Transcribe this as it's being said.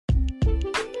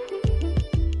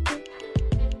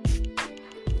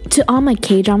To all my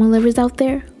K-drama lovers out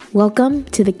there, welcome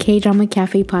to the K-Drama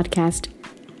Cafe podcast.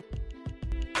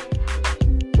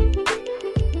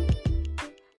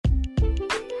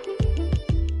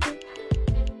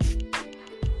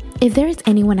 If there is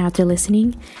anyone out there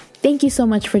listening, thank you so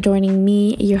much for joining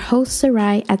me, your host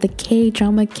Sarai, at the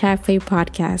K-Drama Cafe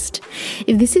podcast.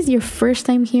 If this is your first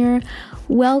time here,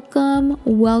 welcome.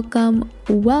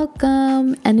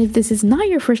 And if this is not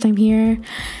your first time here,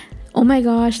 oh my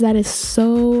gosh, that is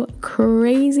so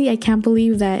crazy. I can't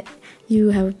believe that you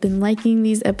have been liking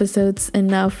these episodes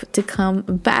enough to come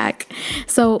back.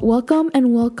 So welcome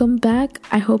back.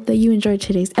 I hope that you enjoyed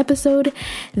today's episode.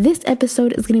 This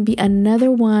episode is going to be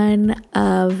another one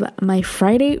of my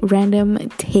Friday random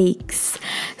takes.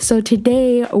 So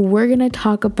today we're going to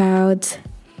talk about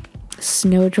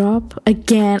Snowdrop.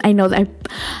 Again, I know that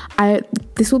I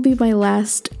this will be my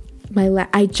last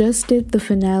I just did the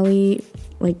finale,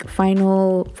 like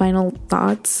final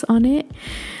thoughts on it.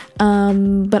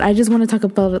 But I just want to talk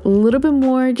about it a little bit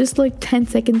more, just like 10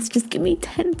 seconds. Just give me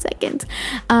 10 seconds.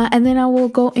 And then I will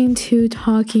go into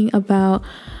talking about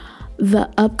the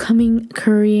upcoming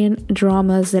Korean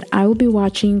dramas that I will be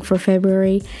watching for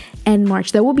February and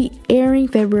March. That will be airing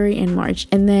February and March.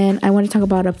 And then I want to talk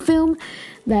about a film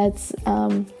that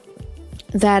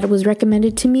was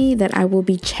recommended to me that I will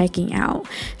be checking out.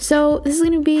 So this is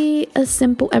going to be a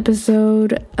simple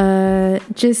episode.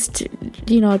 Just,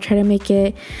 try to make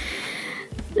it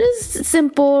just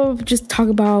simple. Just talk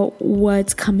about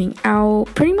what's coming out.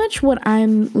 Pretty much what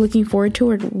I'm looking forward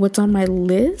to, or what's on my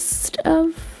list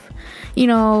of,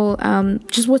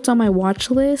 just what's on my watch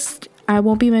list. I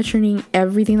won't be mentioning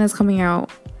everything that's coming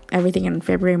out, everything in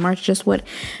February and March, just what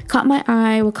caught my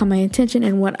eye, what caught my attention,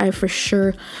 and what I for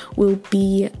sure will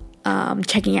be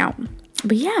checking out.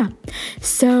 But yeah,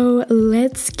 so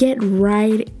let's get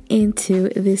right into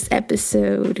this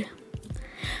episode.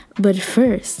 But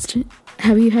first,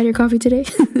 have you had your coffee today?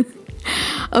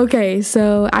 Okay,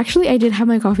 so actually I did have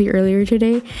my coffee earlier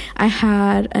today. I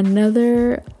had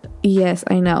another,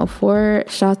 4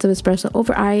 shots of espresso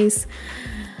over ice.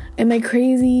 Am I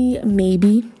crazy?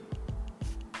 Maybe.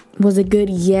 Was it good?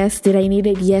 Yes. Did I need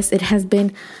it? Yes. It has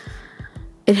been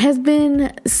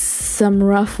some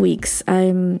rough weeks.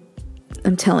 I'm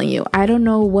telling you. I don't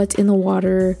know what's in the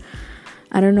water.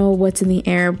 I don't know what's in the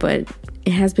air, but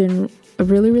it has been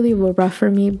really, really rough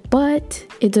for me, but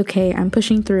it's okay. I'm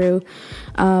pushing through.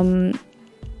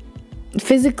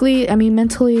 Physically,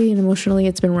 mentally and emotionally,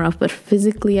 it's been rough, but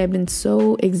physically I've been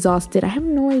so exhausted. I have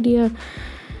no idea.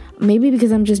 Maybe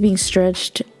because I'm just being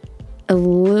stretched a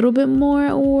little bit more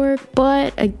at work,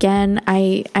 but again,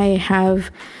 I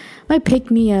have my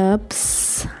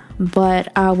pick-me-ups.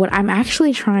 But what I'm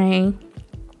actually trying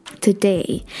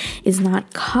today is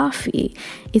not coffee.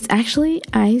 It's actually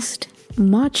iced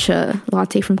matcha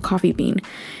latte from Coffee Bean.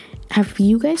 Have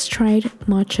you guys tried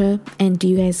matcha, and do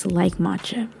you guys like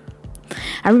matcha?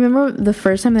 I remember the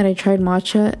first time that I tried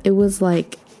matcha, it was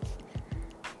like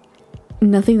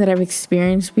nothing that I've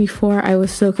experienced before. I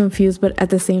was so confused, but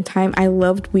at the same time I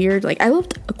loved acquired, I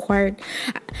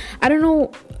don't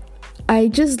know, I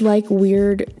just like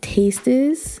weird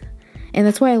tastes, and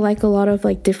that's why I like a lot of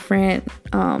like different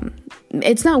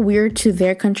it's not weird to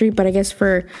their country, but I guess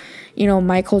for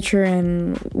my culture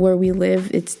and where we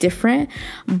live, it's different.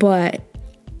 But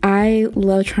I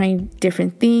love trying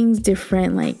different things,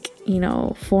 different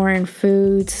foreign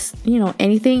foods,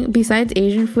 anything besides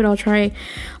Asian food. I'll try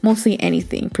mostly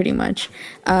anything, pretty much.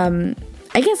 I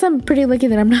guess I'm pretty lucky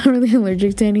that I'm not really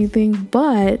allergic to anything,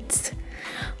 but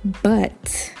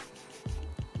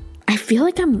I feel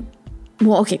like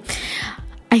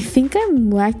I think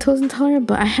I'm lactose intolerant,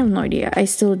 but I have no idea. I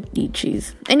still eat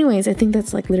cheese. Anyways, I think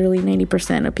that's like literally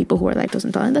 90% of people who are lactose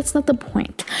intolerant. That's not the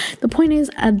point. The point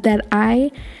is that I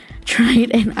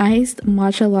tried an iced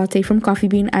matcha latte from Coffee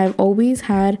Bean. I've always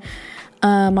had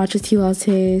matcha tea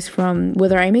lattes from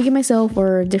whether I make it myself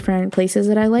or different places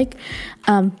that I like.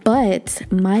 But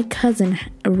my cousin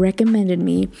recommended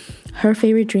me her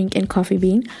favorite drink in Coffee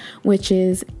Bean, which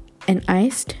is an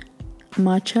iced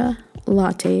matcha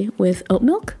latte with oat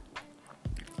milk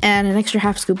and an extra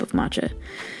half scoop of matcha.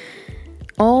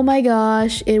 Oh my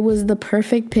gosh, it was the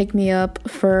perfect pick-me-up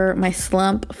for my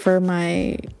slump, for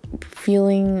my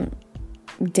feeling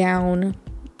down,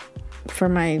 for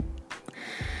my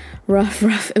rough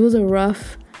it was a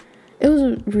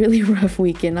really rough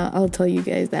weekend. I'll tell you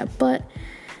guys that, but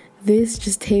this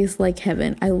just tastes like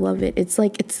heaven. I love it. It's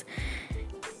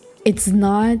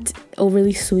not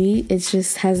overly sweet. It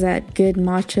just has that good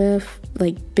matcha,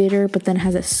 like bitter, but then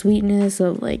has a sweetness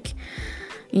of like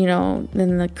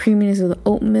then the creaminess of the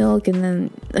oat milk, and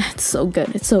then it's so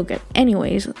good. It's so good.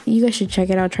 Anyways, you guys should check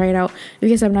it out. Try it out. If you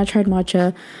guys have not tried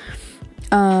matcha,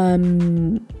 I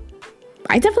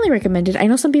definitely recommend it. I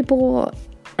know some people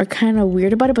are kind of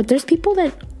weird about it, but there's people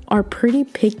that are pretty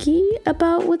picky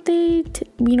about what they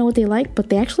what they like, but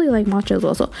they actually like matcha as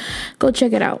well. So go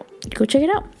check it out.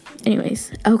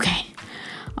 Anyways, okay,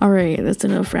 all right, that's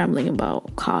enough rambling about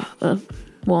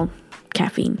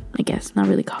caffeine, I guess. Not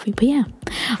really coffee, but yeah.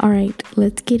 All right,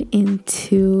 let's get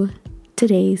into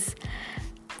today's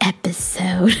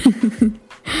episode.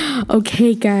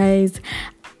 Okay, guys,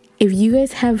 if you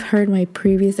guys have heard my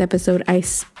previous episode, I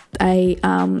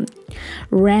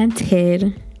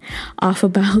ranted off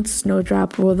about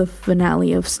Snowdrop, or the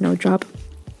finale of Snowdrop,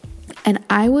 and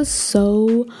I was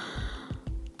so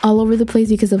all over the place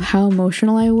because of how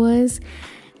emotional I was.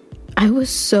 I was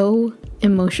so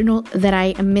emotional that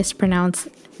I mispronounced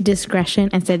discretion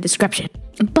and said discretion.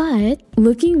 But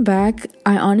looking back,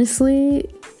 I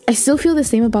still feel the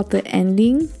same about the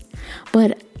ending,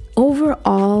 but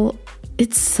overall,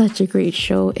 it's such a great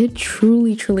show. It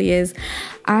truly, truly is.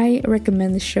 I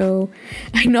recommend the show.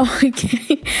 I know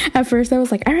at first I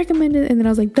was like, I recommend it, and then I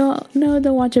was like, don't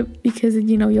watch it, because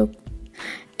you'll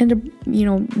end up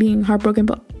being heartbroken.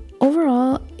 But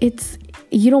overall,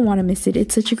 you don't want to miss it.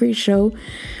 It's such a great show.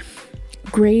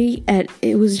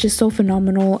 It was just so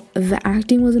phenomenal. The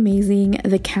acting was amazing,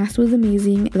 the cast was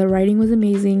amazing, the writing was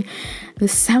amazing, the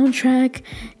soundtrack,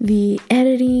 the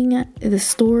editing, the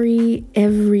story,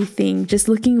 everything. Just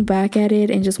looking back at it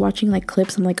and just watching like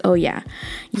clips, I'm like, oh yeah,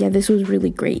 this was really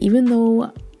great. Even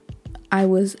though I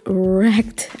was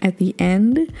wrecked at the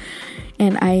end,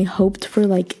 and I hoped for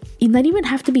it not even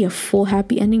have to be a full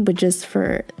happy ending, but just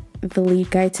for the lead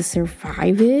guy to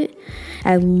survive it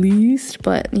at least,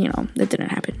 but that didn't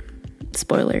happen.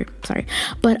 Spoiler, sorry.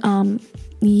 But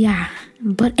yeah,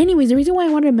 but anyways, the reason why I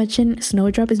wanted to mention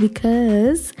Snowdrop is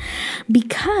because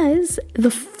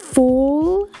the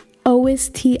full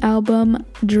OST album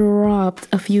dropped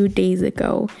a few days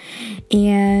ago,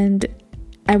 and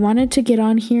I wanted to get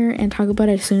on here and talk about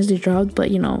it as soon as it dropped,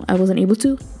 but I wasn't able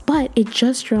to. But it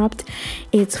just dropped.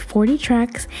 It's 40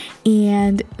 tracks,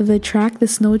 and the track,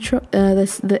 it's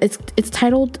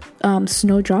titled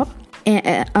Snowdrop,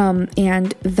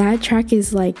 and that track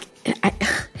is I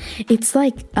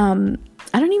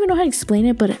don't even know how to explain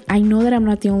it, but I know that I'm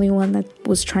not the only one that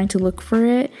was trying to look for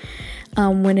it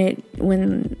when the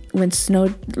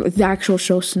actual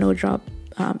show Snowdrop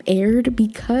aired,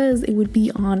 because it would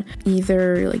be on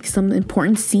either some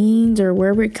important scenes or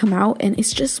wherever it come out, and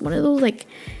it's just one of those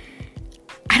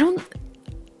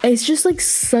it's just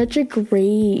such a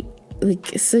great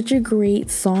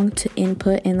song to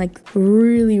input in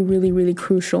really, really, really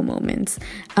crucial moments.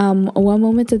 One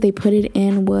moment that they put it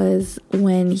in was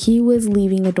when he was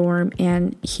leaving the dorm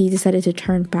and he decided to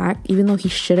turn back, even though he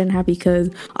shouldn't have, because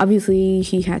obviously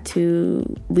he had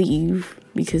to leave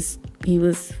because he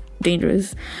was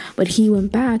dangerous, but he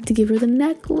went back to give her the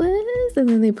necklace, and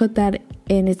then they put that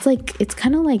in. It's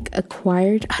kind of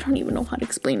acquired. I don't even know how to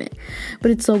explain it, but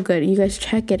it's so good. You guys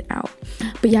check it out.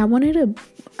 But yeah, I wanted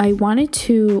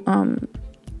to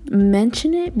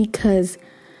mention it because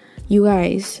you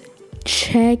guys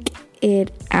check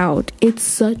it out. It's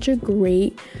such a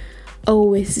great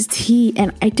OST,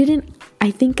 and I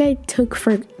think I took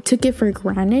it for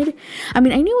granted. I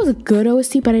mean, I knew it was a good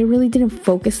OST, but I really didn't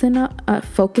focus it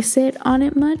on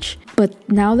it much. But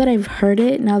now that I've heard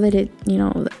it, now that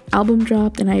the album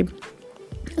dropped and I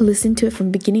listened to it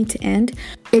from beginning to end,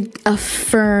 it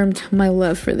affirmed my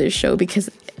love for this show, because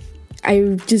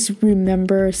I just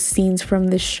remember scenes from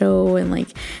the show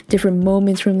and different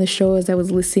moments from the show as I was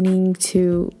listening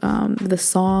to the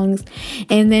songs,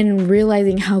 and then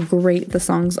realizing how great the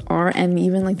songs are, and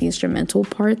even the instrumental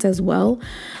parts as well.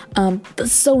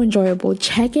 It's so enjoyable.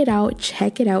 Check it out.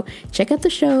 Check out the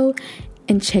show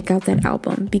and check out that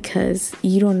album, because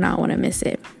you do not want to miss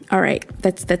it. All right,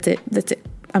 that's it.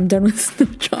 I'm done with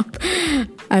Snowdrop.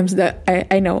 I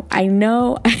know.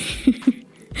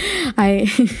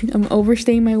 I'm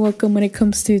overstaying my welcome when it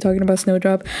comes to talking about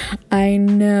Snowdrop. I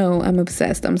know, I'm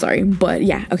obsessed. I'm sorry, but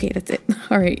yeah, okay, that's it.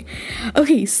 All right.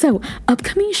 Okay, so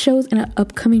upcoming shows and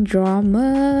upcoming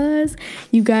dramas.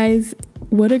 You guys,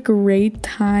 what a great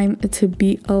time to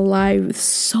be alive.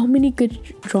 So many good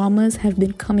dramas have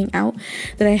been coming out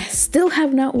that I still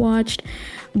have not watched,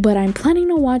 but I'm planning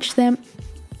to watch them.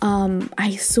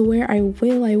 I swear I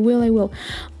will.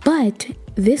 But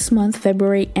this month,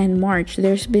 February and March,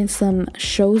 there's been some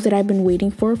shows that I've been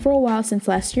waiting for a while, since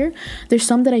last year. There's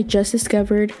some that I just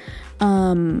discovered,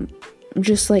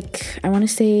 just I want to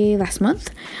say last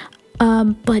month.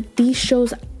 But these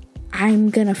shows, I'm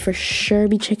gonna for sure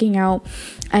be checking out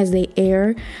as they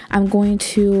air. I'm going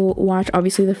to watch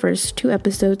obviously the first 2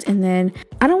 episodes, and then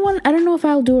I don't know if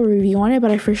I'll do a review on it,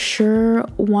 but I for sure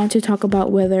want to talk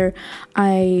about whether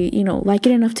I, like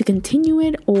it enough to continue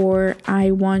it, or I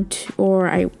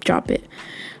drop it,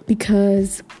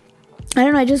 because I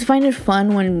don't know, I just find it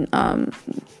fun when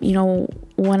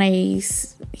when I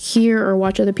hear or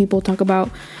watch other people talk about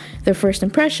their first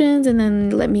impressions, and then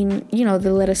they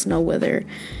let us know whether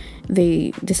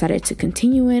they decided to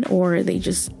continue it or they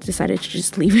just decided to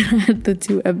just leave it at the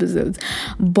 2 episodes.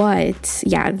 But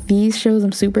yeah, these shows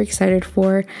I'm super excited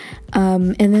for.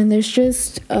 And then there's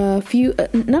just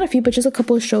just a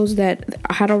couple of shows that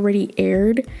had already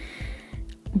aired,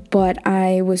 but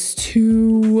I was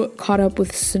too caught up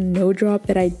with Snowdrop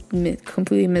that I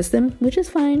completely missed them, which is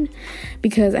fine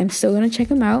because I'm still gonna check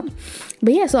them out.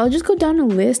 But yeah, so I'll just go down a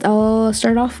list. I'll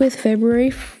start off with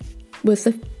February with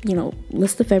the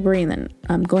list of February, and then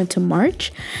I'm going to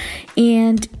March.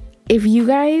 And if you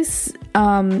guys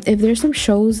if there's some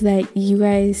shows that you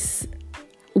guys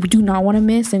do not want to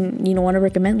miss and want to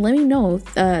recommend, let me know,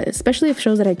 especially if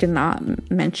shows that I did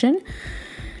not mention.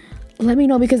 Let me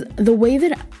know, because the way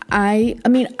that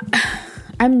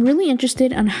I'm really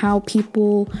interested on how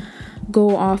people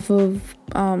go off of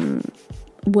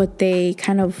what their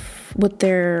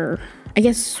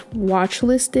watch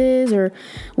list is, or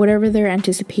whatever they're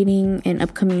anticipating in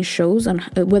upcoming shows, on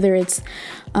whether it's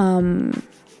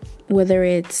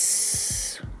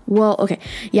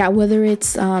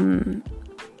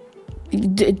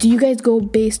do you guys go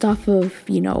based off of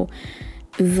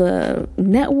the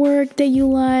network that you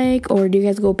like, or do you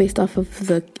guys go based off of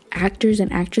the actors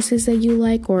and actresses that you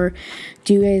like, or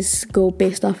do you guys go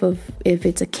based off of if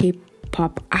it's a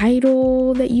K-pop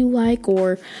idol that you like,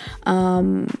 or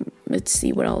let's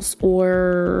see what else,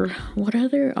 or what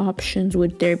other options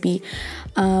would there be,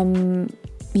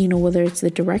 whether it's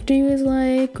the director you guys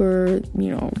like, or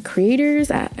creators,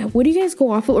 what do you guys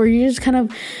go off of, or you just kind of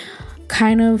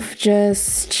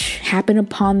just happen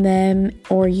upon them,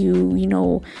 or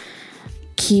you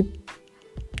keep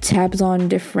tabs on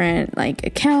different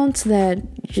accounts that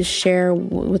just share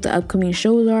what the upcoming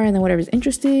shows are, and then whatever's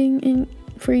interesting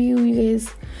for you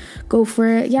guys go for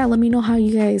it. Yeah, let me know how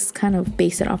you guys kind of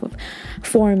base it off of.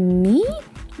 For me,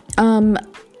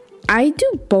 I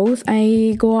do both.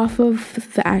 I go off of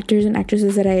the actors and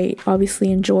actresses that I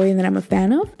obviously enjoy and that I'm a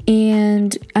fan of.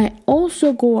 And I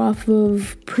also go off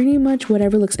of pretty much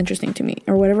whatever looks interesting to me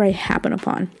or whatever I happen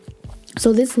upon.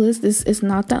 So this list is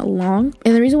not that long.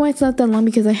 And the reason why it's not that long,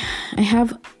 because I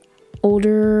have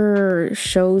older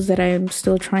shows that I'm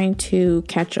still trying to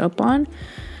catch up on.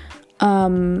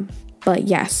 But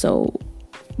yeah, so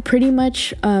pretty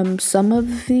much some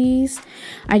of these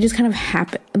I just kind of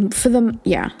happen for them.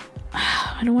 Yeah.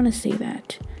 I don't want to say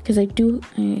that, because I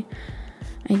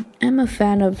am a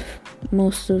fan of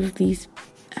most of these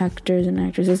actors and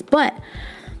actresses, but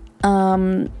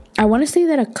I want to say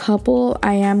that a couple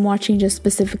I am watching just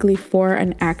specifically for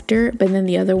an actor, but then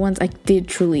the other ones I did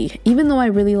truly, even though I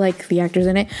really like the actors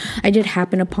in it, I did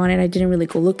happen upon it. I didn't really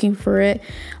go looking for it.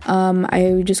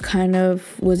 I just kind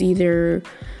of was either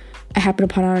I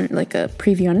happened upon a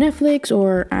preview on Netflix,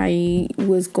 or I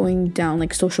was going down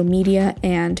social media,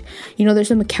 and there's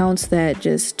some accounts that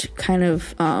just kind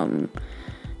of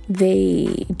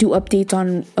they do updates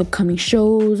on upcoming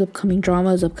shows, upcoming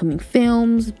dramas, upcoming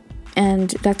films,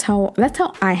 and that's how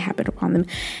I happen upon them.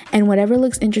 And whatever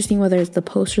looks interesting, whether it's the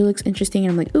poster looks interesting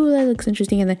and I'm like, ooh, that looks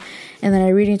interesting, and then I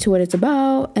read into what it's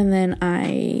about, and then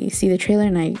I see the trailer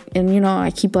and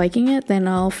I keep liking it, then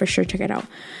I'll for sure check it out.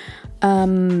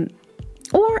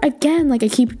 Or again, I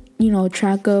keep,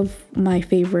 track of my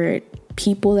favorite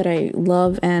people that I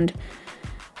love, and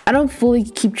I don't fully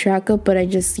keep track of, but I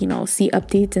just, see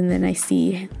updates, and then I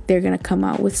see they're going to come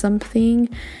out with something.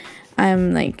 I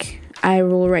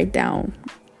will write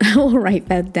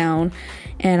that down,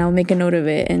 and I'll make a note of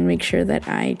it and make sure that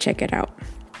I check it out.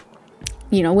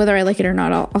 Whether I like it or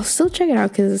not, I'll still check it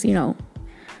out, because,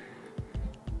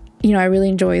 I really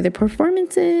enjoy their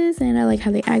performances, and I like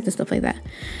how they act and stuff like that.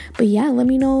 But yeah, let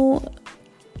me know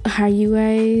how you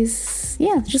guys,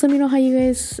 just let me know how you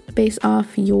guys base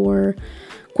off your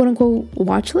quote unquote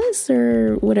watch list,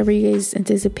 or whatever you guys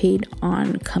anticipate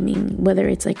on coming, whether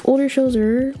it's older shows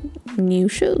or new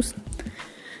shows.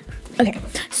 Okay,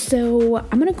 so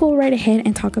I'm gonna go right ahead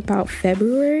and talk about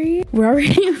February. We're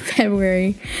already in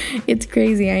February. It's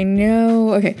crazy, I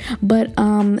know. Okay, but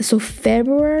so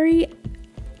February,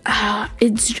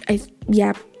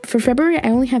 for February, I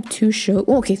only have 3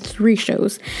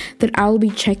 shows that I'll be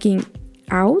checking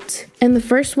out. And the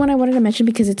first one I wanted to mention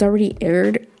because it's already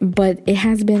aired, but it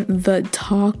has been the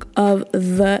talk of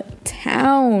the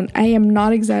town. I am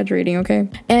not exaggerating, okay?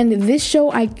 And this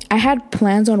show, I had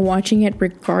plans on watching it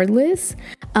regardless.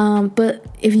 But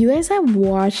if you guys have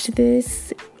watched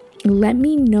this, let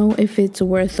me know if it's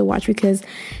worth the watch, because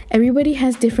everybody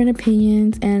has different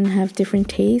opinions and have different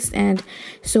tastes. And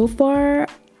so far,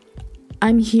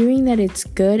 I'm hearing that it's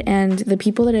good, and the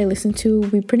people that I listen to,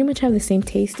 we pretty much have the same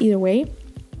taste either way.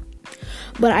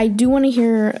 But I do want to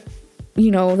hear,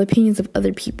 the opinions of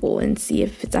other people and see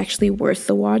if it's actually worth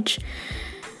the watch.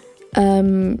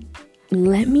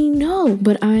 Let me know.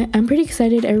 But I'm pretty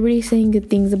excited. Everybody's saying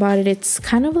good things about it. It's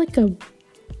kind of like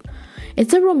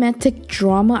it's a romantic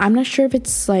drama. I'm not sure if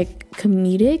it's like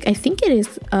comedic. I think it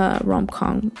is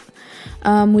rom-com.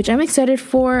 Which I'm excited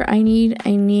for. I need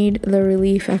the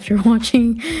relief after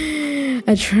watching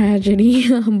a tragedy.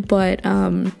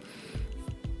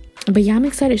 But yeah, I'm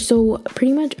excited. So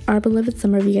pretty much Our Beloved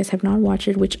Summer, if you guys have not watched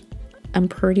it, which I'm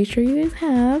pretty sure you guys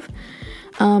have,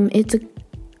 I'm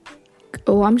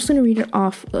just gonna read it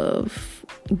off of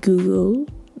Google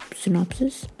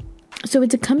synopsis. So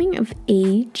it's a coming of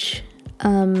age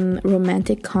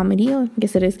romantic comedy, I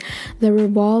guess it is, that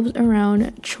revolves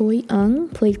around Choi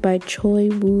Eung, played by Choi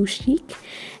Woo-sik,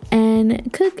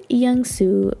 and Cook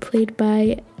Young-soo, played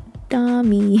by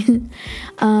Kim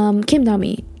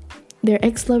Dami. They're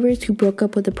ex-lovers who broke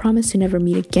up with a promise to never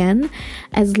meet again.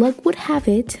 As luck would have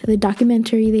it, the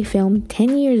documentary they filmed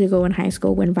 10 years ago in high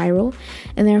school went viral,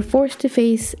 and they're forced to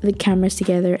face the cameras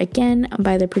together again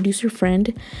by their producer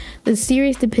friend. The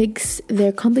series depicts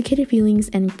their complicated feelings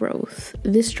and growth.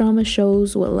 This drama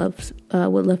shows what love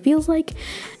feels like.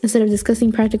 Instead of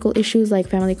discussing practical issues like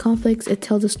family conflicts, it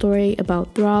tells a story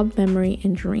about throb, memory,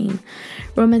 and dream.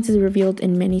 Romance is revealed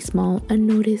in many small,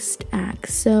 unnoticed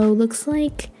acts. So looks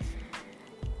like,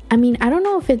 I don't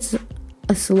know if it's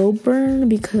a slow burn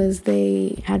because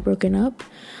they had broken up,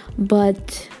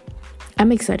 but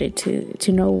I'm excited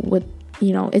to know what,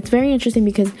 it's very interesting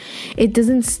because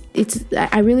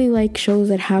I really like shows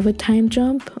that have a time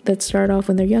jump, that start off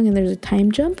when they're young and there's a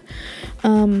time jump.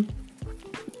 And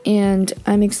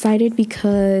I'm excited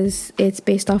because it's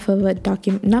based off of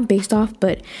not based off,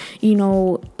 but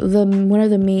one of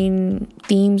the main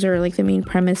themes, or like the main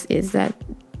premise, is that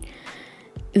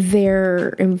they're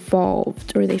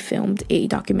involved, or they filmed a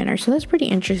documentary. So that's pretty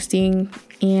interesting.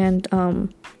 And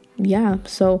yeah,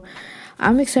 so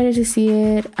I'm excited to see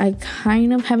it. I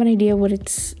kind of have an idea what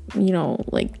it's,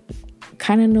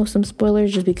 kind of know some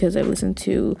spoilers just because I listened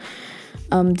to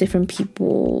different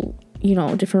people,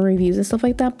 different reviews and stuff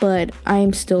like that. But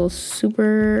I'm still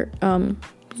super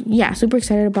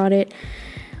excited about it.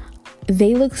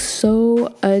 They look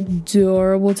so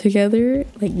adorable together.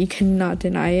 Like, you cannot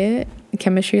deny it. The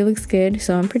chemistry looks good,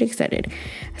 so I'm pretty excited.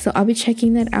 So I'll be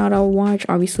checking that out. I'll watch,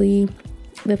 obviously,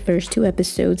 the first 2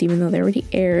 episodes, even though they already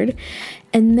aired,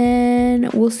 and then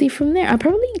we'll see from there. I'll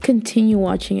probably continue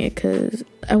watching it because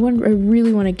I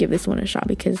really want to give this one a shot,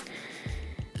 because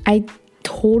I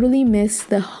totally miss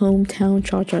the hometown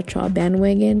cha-cha-cha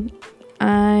bandwagon.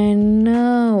 I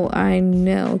know,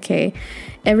 okay,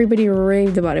 everybody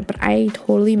raved about it, but I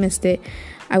totally missed it.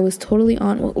 I was totally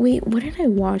on. Wait, what did I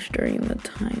watch during the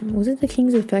time? Was it The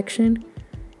King's Affection?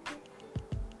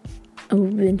 Oh,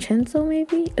 Vincenzo,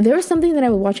 maybe? There was something that I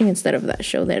was watching instead of that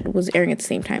show that was airing at the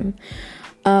same time.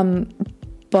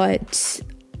 But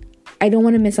I don't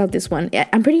want to miss out this one.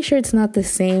 I'm pretty sure it's not the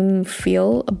same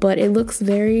feel, but it looks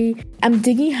I'm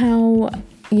digging how,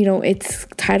 it's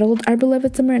titled Our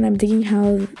Beloved Summer, and I'm digging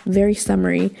how very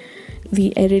summery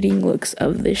the editing looks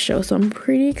of this show. So I'm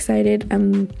pretty excited.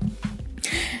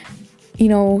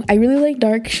 I really like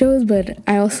dark shows, but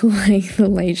I also like the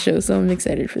light shows, so I'm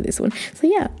excited for this one. So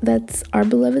yeah, that's Our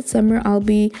Beloved Summer. I'll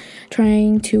be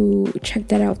trying to check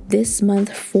that out this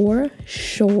month for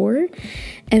sure.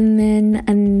 And then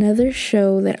another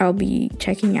show that I'll be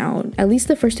checking out, at least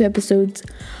the first 2 episodes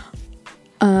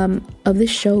of this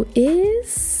show,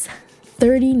 is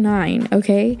 39,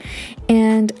 okay?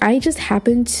 And I just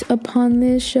happened upon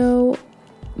this show,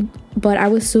 but I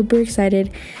was super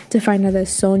excited to find out that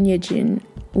Son Ye-jin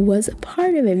was a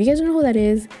part of it. If you guys don't know who that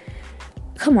is,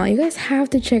 come on, you guys have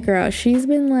to check her out. She's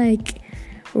been like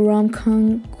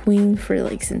rom-com queen for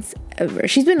like since ever.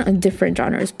 She's been on different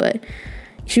genres, but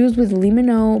she was with Lee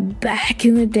Min-ho back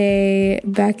in the day,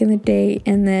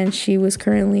 and then she was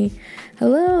currently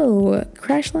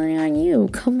Crash Landing on You.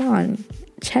 Come on,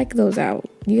 check those out.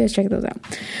 You guys check those out.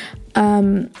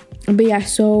 But yeah,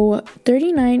 so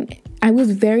 39, I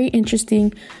was very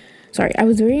interested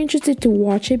to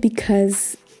watch it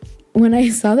because when I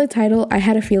saw the title, I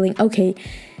had a feeling, okay,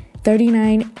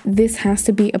 39, this has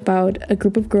to be about a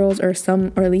group of girls or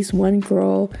at least one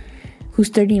girl who's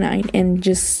 39, and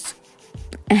just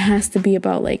it has to be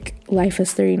about like life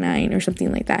as 39 or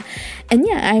something like that. And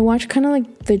yeah, I watched kind of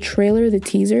like the trailer, the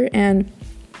teaser, and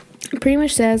it pretty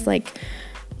much says like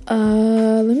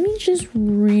let me just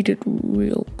read it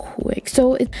real quick.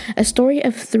 So it's a story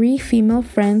of 3 female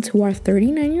friends who are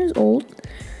 39 years old.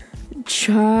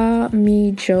 Cha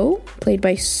Mi-jo, played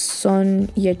by Son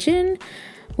Ye-jin,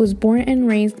 was born and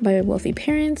raised by wealthy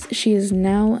parents. She is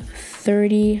now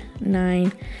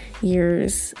 39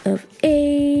 years of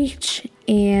age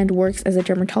and works as a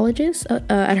dermatologist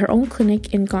at her own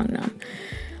clinic in Gangnam.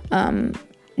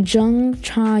 Jung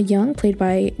Cha-young, played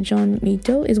by Jeon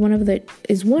Mi-do, is one of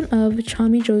Cha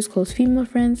Mi-jo's close female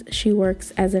friends. She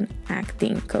works as an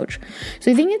acting coach.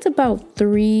 So I think it's about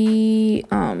three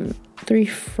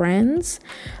friends.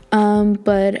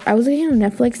 But I was looking on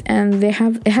Netflix, and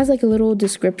it has like a little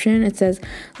description. It says,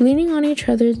 leaning on each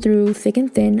other through thick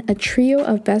and thin, a trio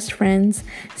of best friends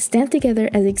stand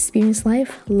together as they experience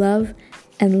life, love,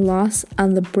 and loss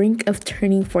on the brink of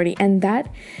turning 40. And that,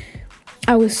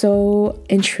 I was so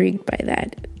intrigued by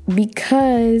that,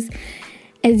 because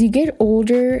as you get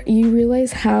older, you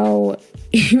realize how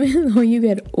even though you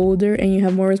get older and you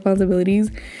have more responsibilities,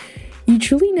 you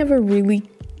truly never really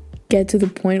get to the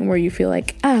point where you feel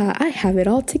like, I have it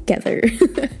all together.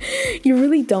 You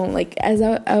really don't. Like, as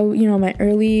I my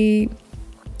early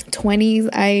 20s,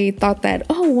 I thought that,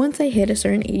 once I hit a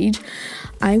certain age,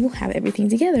 I will have everything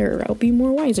together, or I'll be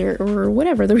more wiser, or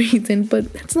whatever the reason.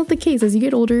 But that's not the case. As you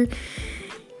get older,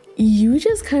 you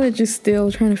just kind of just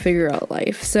still trying to figure out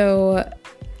life. So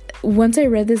once I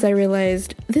read this, I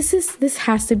realized this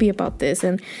has to be about this.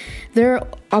 And they're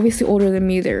obviously older than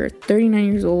me. They're 39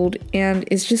 years old, and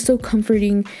it's just so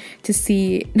comforting to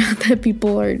see, not that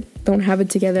people don't have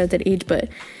it together at that age, but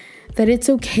that it's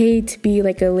okay to be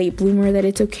like a late bloomer, that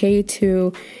it's okay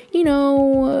to,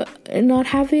 not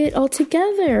have it all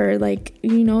together, like,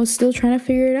 still trying to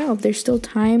figure it out. There's still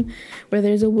time. Where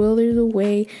there's a will, there's a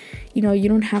way. You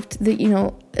don't have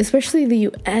to, especially the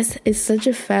US is such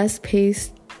a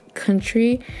fast-paced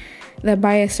country that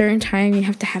by a certain time you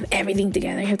have to have everything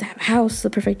together. You have to have a house, the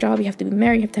perfect job, you have to be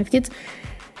married, you have to have kids.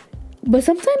 But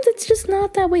sometimes it's just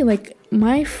not that way. Like,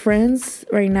 my friends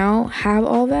right now have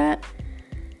all that,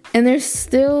 and they're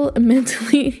still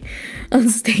mentally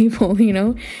unstable,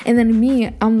 and then me,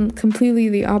 I'm completely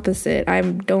the opposite.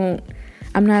 I'm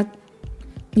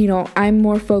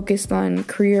more focused on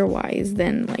career-wise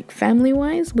than like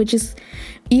family-wise, which is,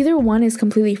 either one is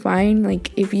completely fine.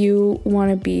 Like, if you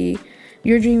want to be,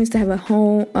 your dream is to have a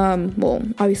home, well,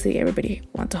 obviously everybody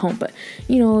wants a home, but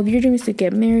if your dream is to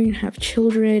get married and have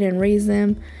children and raise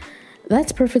them,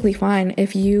 that's perfectly fine.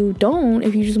 If you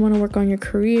just want to work on your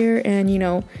career and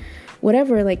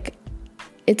whatever, like,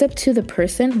 it's up to the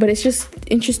person. But it's just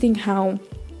interesting how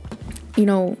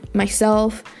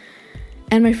myself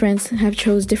and my friends have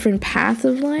chose different paths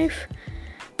of life,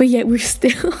 but yet we're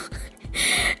still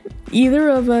either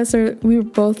of us, or we're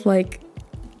both like,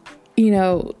 we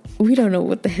don't know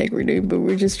what the heck we're doing, but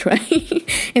we're just trying.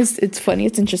 It's funny,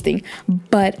 it's interesting,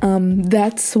 but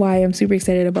that's why I'm super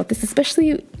excited about this,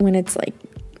 especially when it's like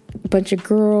a bunch of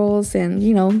girls and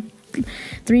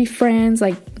 3 friends.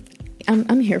 Like,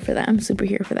 I'm here for that. I'm super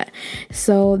here for that.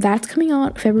 So that's coming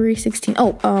out February 16th.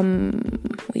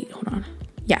 Wait, hold on.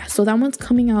 Yeah, so that one's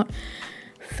coming out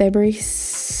February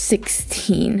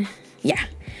 16. Yeah,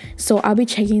 so I'll be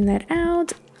checking that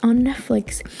out on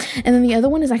Netflix. And then the other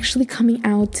one is actually coming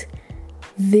out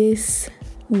this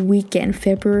weekend,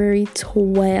 February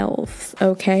 12th,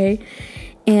 okay?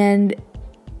 And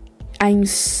I'm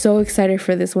so excited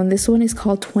for this one. This one is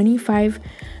called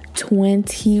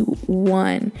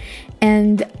 2521.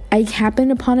 And I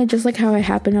happened upon it just like how I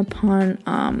happened upon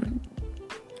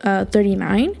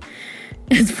 39.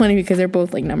 It's funny because they're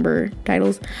both like number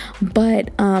titles,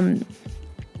 but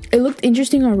it looked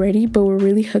interesting already. But what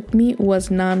really hooked me was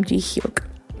Nam Ji-hyuk,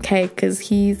 okay, because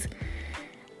he's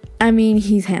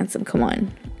handsome, come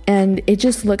on. And it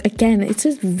just it's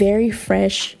just very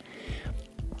fresh.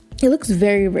 It looks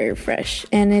very, very fresh,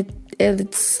 and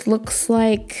it looks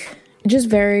like just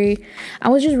very, I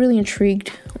was just really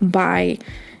intrigued by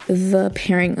the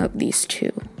pairing of these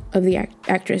two, of the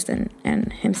actress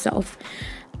and himself.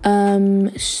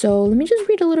 So let me just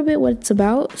read a little bit what it's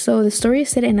about. So the story is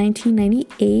set in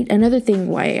 1998. Another thing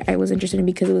why I was interested in,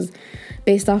 because it was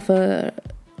based off I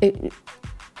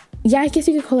guess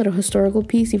you could call it a historical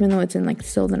piece, even though it's in like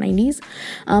still the 90s.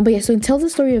 But yeah, so it tells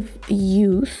the story of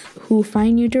youth who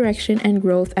find new direction and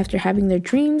growth after having their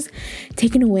dreams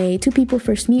taken away. 2 people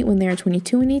first meet when they are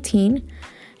 22 and 18.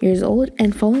 years old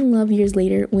and fall in love years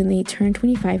later when they turn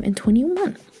 25 and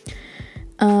 21.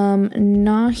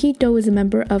 Na Hee-do is a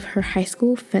member of her high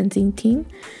school fencing team.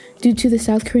 Due to the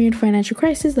South Korean financial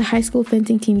crisis, the high school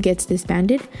fencing team gets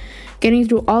disbanded. Getting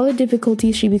through all the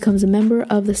difficulties, she becomes a member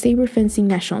of the saber fencing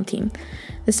national team.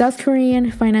 The South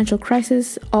Korean financial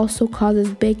crisis also causes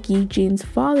Baek Yi-jin's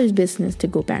father's business to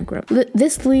go bankrupt.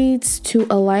 This leads to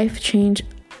a life change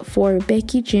for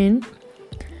Baek Yi-jin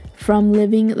from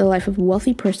living the life of a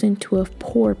wealthy person to a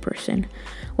poor person.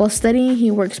 While studying,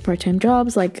 he works part-time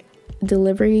jobs like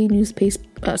delivery newspapers.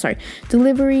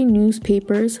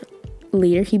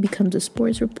 Later, he becomes a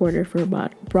sports reporter for a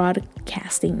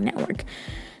broadcasting network.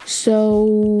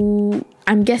 So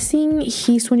I'm guessing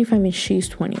he's 25 and she's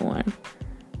 21.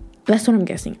 That's what I'm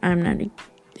guessing. I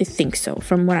think so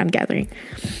from what I'm gathering.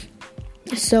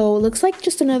 So it looks like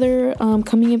just another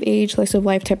coming of age, slice of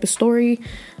life type of story.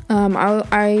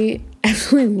 I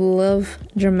absolutely love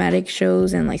dramatic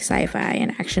shows and like sci-fi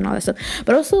and action, all that stuff.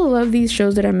 But also love these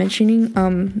shows that I'm mentioning.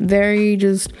 Very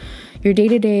just your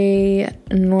day-to-day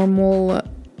normal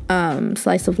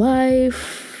slice of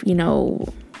life,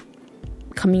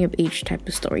 coming of age type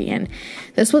of story. And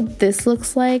that's what this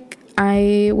looks like.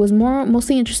 I was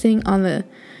mostly interested on the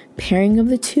pairing of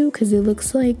the two because it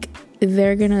looks like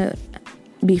they're gonna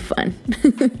be fun.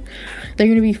 They're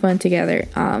gonna be fun together.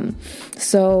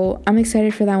 So I'm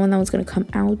excited for that one. That one's gonna come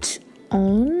out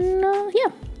on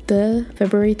the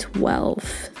February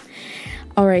 12th.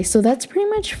 All right, so that's pretty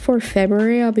much for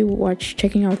February. I'll be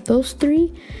checking out those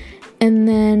three. And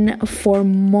then for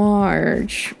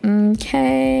March, I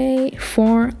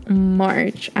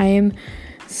am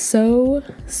so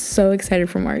excited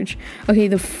for March. Okay,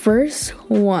 the first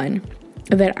one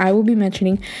that I will be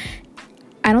mentioning,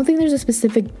 I don't think there's a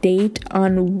specific date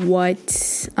on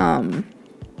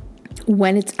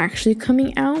when it's actually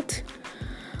coming out,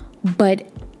 but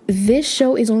this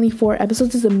show is only 4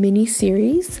 episodes. It's a mini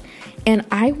series, and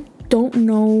I don't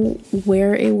know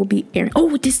where it will be airing.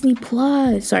 Oh, Disney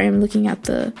Plus. Sorry, I'm looking at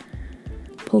the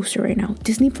poster right now.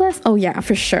 Disney Plus? Oh yeah,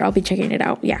 for sure. I'll be checking it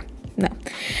out. Yeah. No.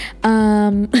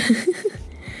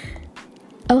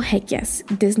 Oh heck yes,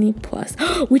 Disney Plus.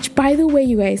 Which, by the way,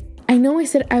 you guys, I know I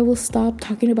said I will stop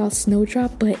talking about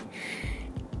Snowdrop, but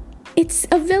it's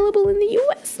available in the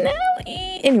US now.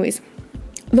 Anyways,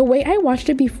 the way I watched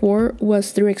it before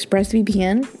was through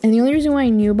ExpressVPN, and the only reason why I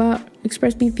knew about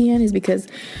ExpressVPN is because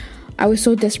I was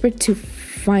so desperate to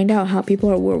find out how people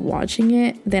were watching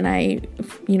it. Then I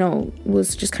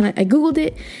was just I googled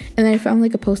it, and then I found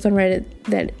like a post on Reddit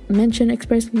that mentioned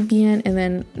ExpressVPN, and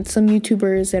then some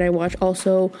YouTubers that I watch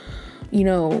also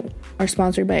are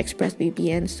sponsored by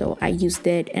ExpressVPN, so I used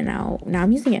it, and now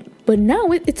I'm using it. But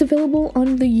now it's available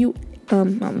on the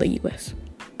US.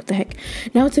 What the heck?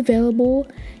 Now it's available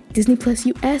Disney Plus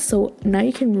US, so now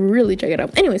you can really check it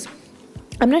out. Anyways,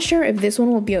 I'm not sure if this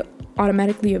one will be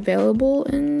automatically available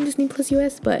in Disney Plus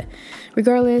US, but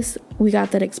regardless, we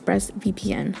got that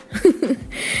ExpressVPN.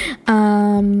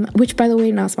 Which, by the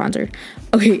way, not sponsored.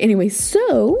 Okay, anyway,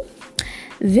 so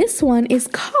this one is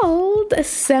called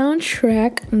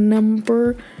Soundtrack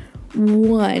Number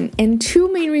 1, and 3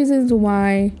 main reasons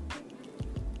why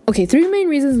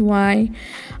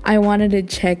I wanted to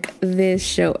check this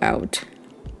show out.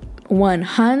 1,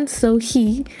 Han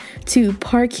So-hee. 2,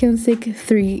 Park Hyun-sik.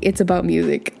 3, it's about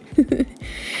music.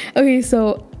 Okay,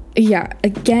 so yeah,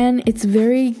 again, it's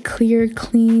very clear,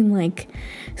 clean, like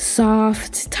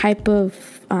soft type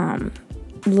of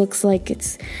looks like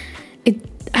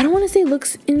I don't want to say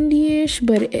looks indie-ish,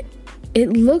 but it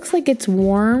looks like it's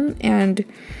warm, and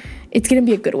it's gonna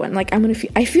be a good one. Like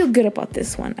I feel good about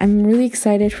this one. I'm really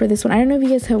excited for this one. I don't know if you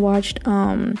guys have watched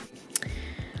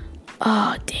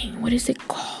what is it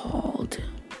called?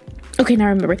 Okay, now I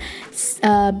remember.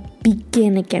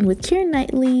 Begin Again with Keira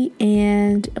Knightley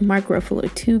and Mark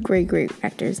Ruffalo, 2 great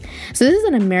actors. So this is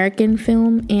an American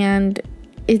film, and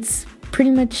it's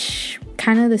pretty much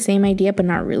kind of the same idea, but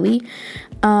not really.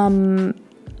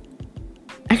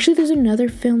 Actually, there's another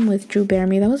film with Drew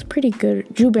Barrymore that was pretty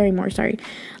good. Drew Barrymore, sorry,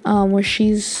 where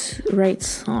she's writes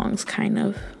songs, kind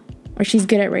of, or she's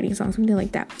good at writing songs, something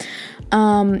like that.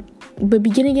 But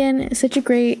Begin Again is such a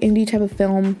great indie type of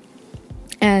film,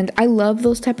 and I love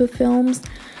those type of films.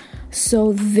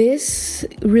 So this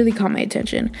really caught my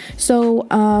attention. So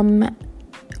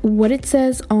what it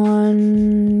says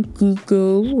on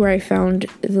Google, where I found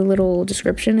the little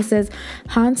description, it says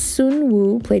Han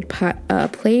Soo-woo, played by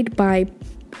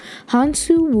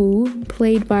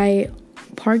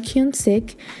Park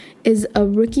Hyun-sik, is a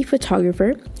rookie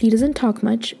photographer. He doesn't talk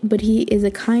much, but he is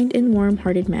a kind and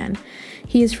warm-hearted man.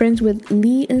 He is friends with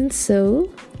Lee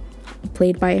Eun-soo,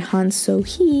 played by Han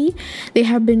So-hee. They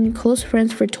have been close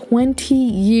friends for 20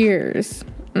 years.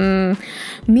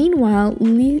 Meanwhile,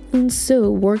 Lee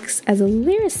Eun-soo works as a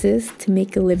lyricist to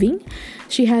make a living.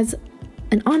 She has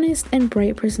an honest and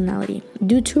bright personality.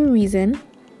 Due to a reason,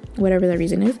 whatever that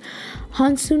reason is,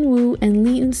 Han Sun-woo and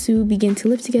Lee Eun-soo begin to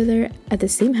live together at the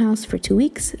same house for 2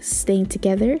 weeks. Staying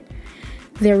together,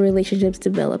 their relationships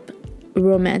develop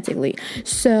romantically.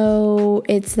 So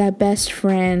it's that best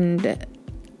friend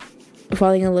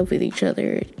falling in love with each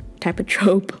other type of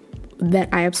trope that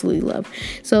I absolutely love.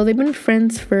 So they've been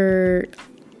friends for,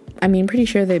 pretty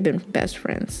sure they've been best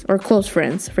friends or close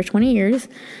friends for 20 years.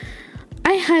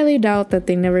 I highly doubt that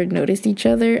they never noticed each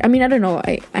other. I don't know.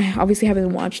 I obviously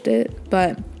haven't watched it,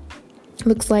 but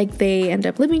looks like they end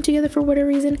up living together for whatever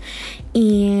reason,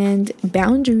 and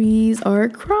boundaries are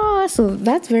crossed. So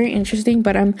that's very interesting.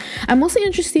 But I'm mostly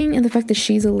interested in the fact that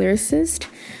she's a lyricist.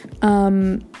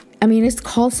 It's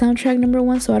called Soundtrack Number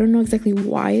 1, so I don't know exactly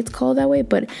why it's called that way,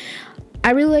 but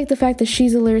I really like the fact that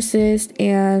she's a lyricist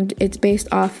and it's based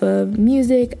off of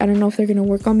music. I don't know if they're gonna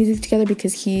work on music together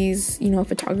because he's, a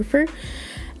photographer.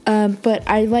 But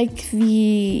I love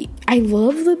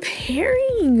the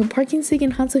pairing, Park Hyun-sik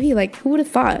and Han So-hee. Like, who would have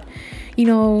thought?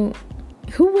 Who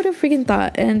would have freaking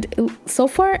thought? And so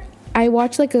far, I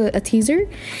watched like a teaser,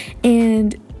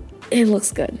 and it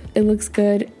looks good. It looks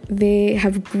good. They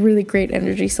have really great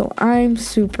energy, so I'm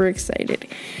super excited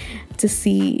to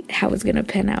see how it's gonna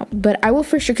pan out. But I will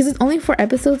for sure, because it's only 4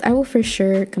 episodes, I will for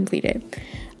sure complete it.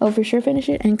 I will for sure finish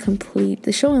it and complete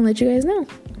the show and let you guys know.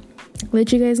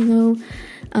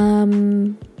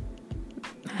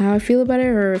 How I feel about it,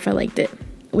 or if I liked it.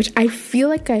 Which I feel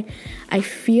like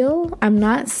I'm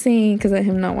not saying because I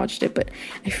have not watched it, but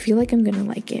I feel like I'm gonna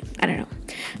like it. I don't know.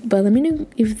 But let me know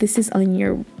if this is on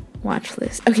your watch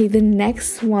list. Okay, the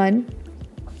next one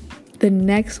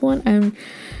I'm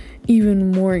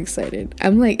even more excited.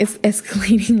 I'm like, it's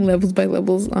escalating levels by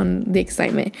levels on the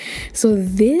excitement. So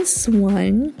this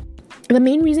one, the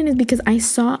main reason is because I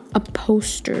saw a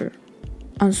poster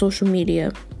on social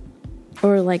media,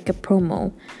 or like a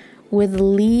promo, with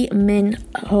Lee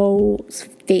Min-ho's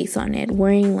face on it,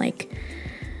 wearing like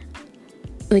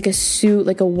a suit,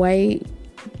 like a white,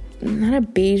 not a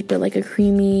beige, but like a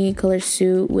creamy color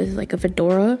suit with like a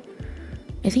fedora.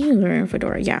 I think he was wearing a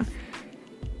fedora, yeah.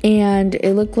 And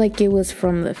it looked like it was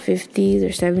from the 50s or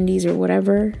 70s or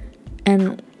whatever.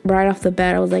 And right off the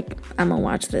bat, I was like, I'm gonna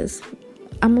watch this.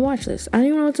 I don't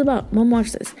even know what it's about. I'm gonna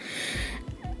watch this.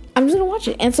 I'm just gonna watch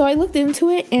it. And so I looked into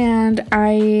it, and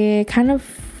I kind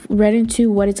of read into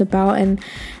what it's about. And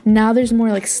now there's more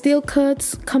like still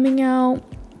cuts coming out.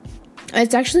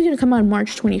 It's actually gonna come out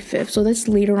March 25th. So that's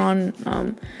later on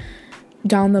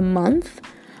down the month.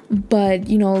 But,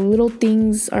 little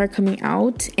things are coming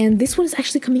out. And this one is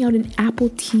actually coming out in Apple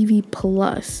TV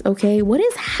Plus, okay? What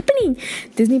is happening?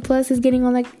 Disney Plus is getting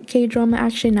all that K-drama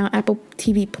action. Now Apple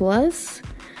TV Plus.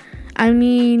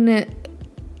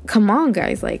 Come on,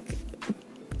 guys. Like,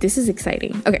 this is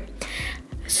exciting. Okay.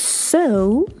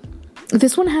 So,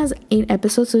 this one has 8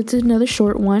 episodes. So, it's another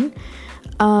short one.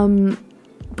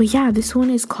 But, yeah, this one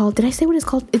is called... Did I say what it's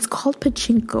called? It's called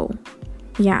Pachinko.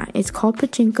 Yeah, it's called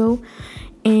Pachinko.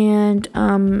 And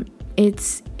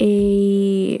it's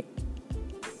a,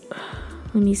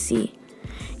 let me see.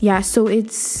 Yeah, so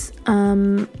it's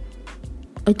only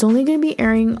going to be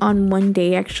airing on one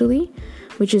day, actually,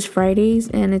 which is Fridays,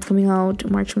 and it's coming out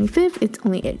March 25th. It's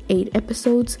only 8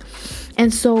 episodes.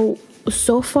 And so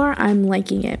far I'm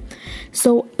liking it.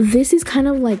 So this is kind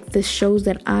of like the shows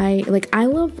that I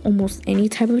love almost any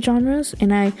type of genres,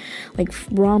 and I like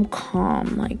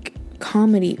rom-com, like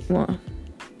comedy, well,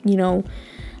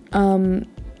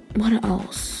 what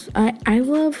else? I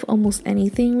love almost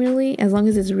anything, really, as long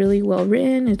as it's really well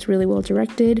written, it's really well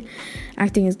directed,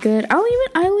 acting is good.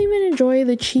 I'll even enjoy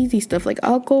the cheesy stuff. Like,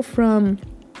 I'll go from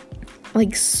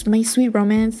like My Sweet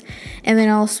Romance, and then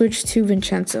I'll switch to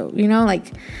Vincenzo,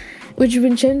 which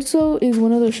Vincenzo is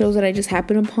one of those shows that I just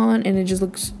happened upon, and it just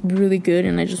looks really good,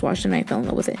 and I just watched it and I fell in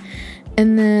love with it.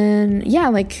 And then, yeah,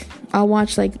 like, I'll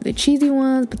watch like the cheesy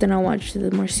ones, but then I'll watch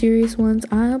the more serious ones.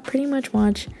 I'll pretty much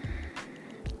watch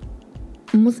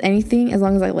almost anything as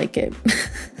long as I like it.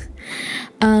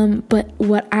 But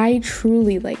what I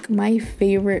truly like, my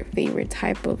favorite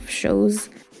type of shows,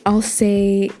 I'll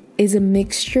say, is a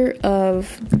mixture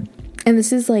of, and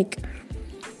this is like,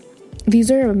 these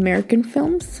are American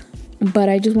films, but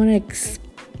I just want to,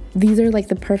 these are like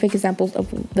the perfect examples of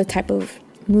the type of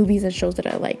movies and shows that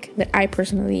I like, that I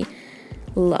personally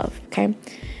love, okay?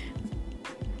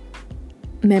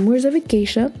 Memoirs of a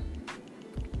Geisha,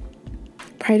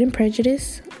 Pride and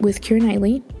Prejudice with Keira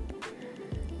Knightley,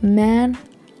 Man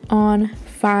on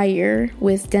Fire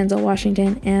with Denzel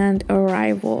Washington, and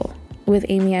Arrival with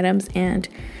Amy Adams and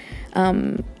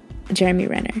Jeremy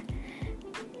Renner.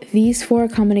 These four, a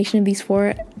combination of these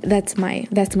four, that's my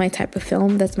type of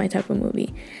film. That's my type of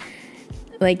movie.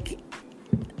 Like,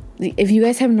 if you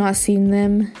guys have not seen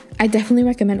them, I definitely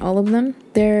recommend all of them.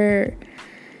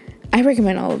 I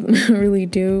recommend all of them. I really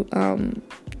do.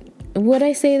 Would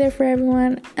I say they're for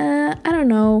everyone? I don't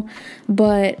know,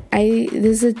 but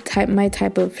this is my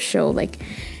type of show. Like,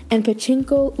 and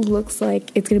Pachinko looks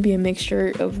like it's gonna be a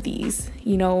mixture of these.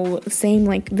 You know, same,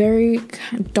 like, very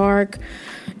dark,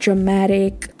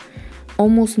 dramatic,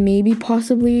 almost maybe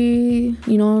possibly,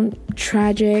 you know,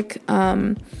 tragic,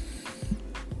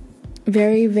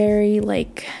 very, very,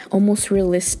 like, almost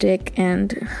realistic.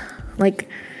 And like,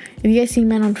 if you guys seen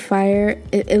Man on Fire,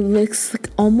 it looks like,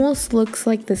 almost looks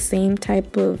like the same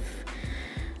type of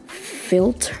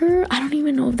filter. I don't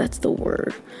even know if that's the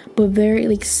word, but very,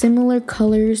 like, similar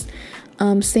colors.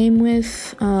 Same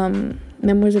with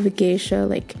Memoirs of a Geisha,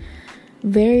 like,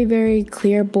 very, very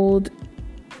clear, bold,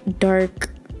 dark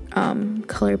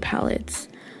color palettes.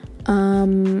 Pride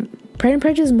and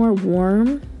Prejudice is more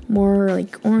warm, more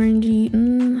like orangey.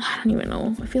 I don't even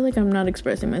know. I feel like I'm not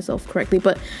expressing myself correctly,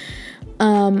 but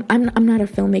I'm not a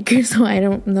filmmaker, so I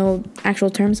don't know actual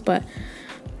terms. But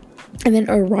and then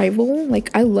Arrival, like,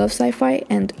 I love sci-fi,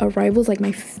 and Arrival is like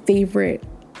my favorite.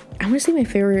 I want to say my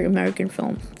favorite American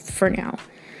film for now.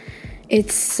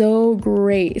 It's so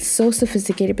great. It's so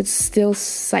sophisticated, but still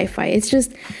sci-fi. It's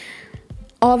just,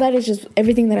 all that is just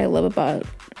everything that I love about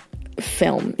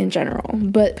film in general.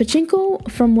 But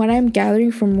Pachinko, from what I'm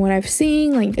gathering, from what I've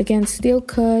seen, like, again, still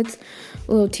cuts,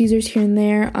 little teasers here and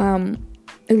there,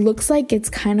 it looks like it's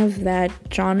kind of that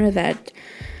genre, that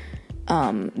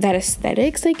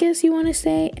aesthetics, I guess you want to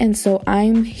say. And so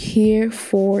I'm here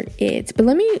for it. But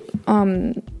let me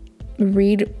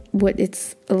read what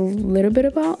it's a little bit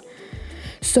about.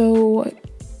 So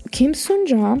Kim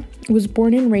Sun-ja was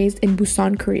born and raised in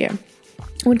Busan, Korea,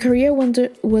 when Korea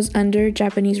was under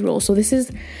Japanese rule. So this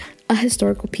is a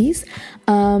historical piece,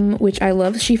 which I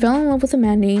love. She fell in love with a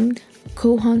man named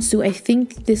Ko Han-soo. I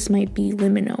think this might be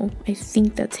Limino. I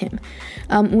think that's him.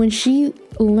 When she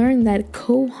learned that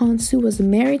Ko Han-soo was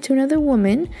married to another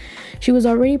woman, she was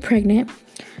already pregnant.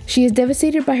 She is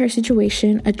devastated by her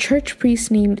situation. A church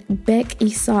priest named Baek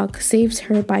Isok saves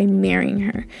her by marrying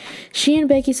her. She and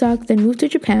Baek Isok then move to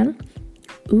Japan.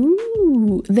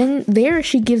 Then there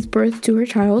she gives birth to her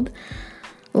child.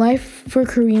 Life for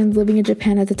Koreans living in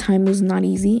Japan at the time was not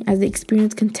easy, as they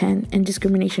experienced contempt and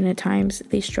discrimination at times.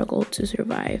 They struggled to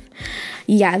survive.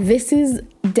 Yeah, this is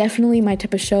definitely my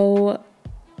type of show.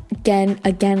 Again,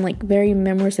 like, very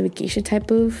Memoirs of a Geisha type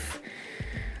of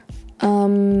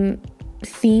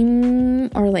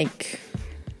theme, or, like,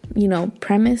 you know,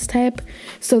 premise type.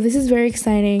 So this is very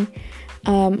exciting.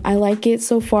 I like it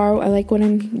so far. I like what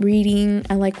I'm reading.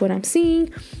 I like what I'm seeing.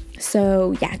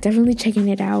 So yeah, definitely checking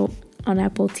it out on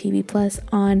Apple TV Plus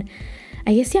on,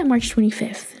 I guess, March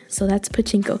 25th. So that's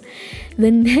Pachinko. The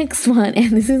next one,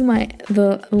 and this is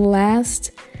the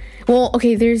last, well,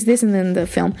 okay, there's this and then the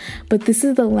film, but this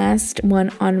is the last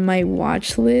one on my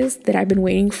watch list that I've been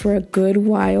waiting for a good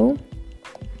while.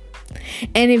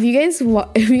 And if you guys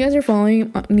are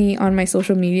following me on my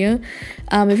social media,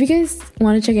 if you guys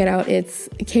want to check it out, it's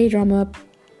K-Drama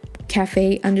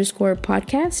Cafe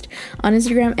 _podcast on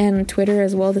Instagram and Twitter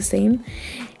as well, the same.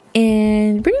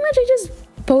 And pretty much I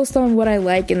just post on what I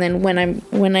like, and then when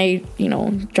I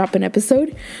drop an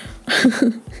episode.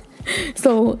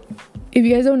 So if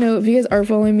you guys don't know, if you guys are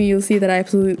following me, you'll see that I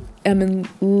absolutely am in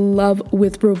love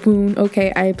with Rowoon.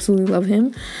 Okay, I absolutely love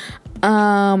him.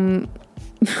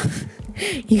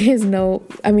 You guys know,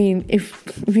 I mean,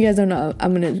 if you guys don't know,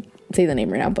 I'm gonna say the name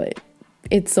right now, but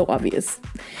it's so obvious.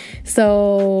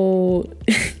 So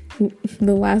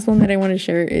the last one that I want to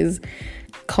share is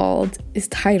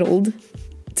titled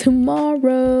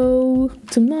Tomorrow.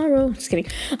 Just kidding.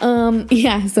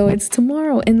 So it's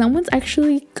Tomorrow, and that one's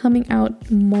actually coming out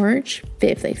March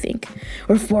 5th, I think,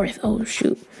 or 4th. Oh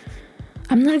shoot,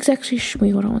 I'm not exactly sure.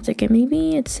 Wait, hold on one second.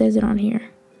 Maybe it says it on here.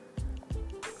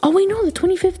 Oh wait, no, the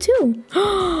 25th too.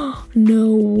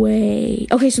 No way.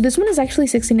 Okay, so this one is actually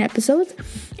 16 episodes,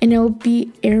 and it'll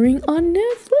be airing on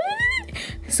Netflix.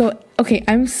 So okay,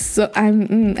 I'm so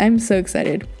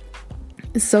excited.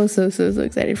 So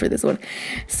excited for this one.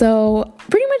 So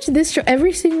pretty much this show,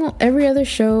 every other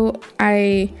show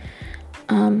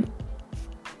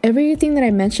everything that I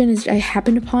mentioned I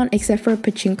happened upon, except for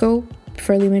Pachinko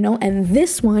for Limino, and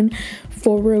this one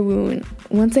for Rowoon.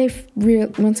 Once I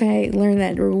learned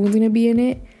that Rowoon's gonna be in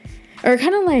it, or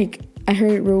kind of like I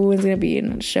heard Rowoon's gonna be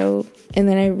in a show, and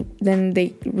then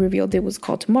they revealed it was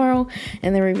called Tomorrow,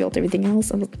 and they revealed everything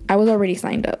else. I was already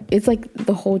signed up. It's like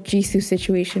the whole Jisoo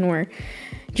situation where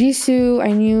Jisoo,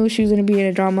 I knew she was going to be in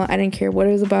a drama. I didn't care what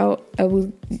it was about. I was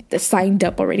signed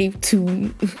up already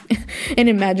to an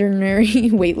imaginary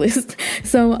wait list.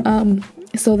 So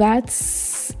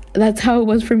that's how it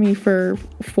was for me for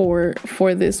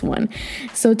this one.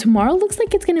 So Tomorrow looks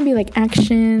like it's going to be like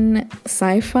action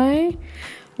sci-fi,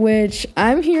 which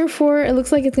I'm here for. It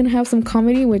looks like it's going to have some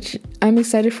comedy, which I'm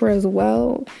excited for as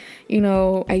well.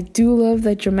 I do love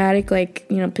that dramatic, like,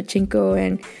 pachinko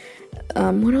and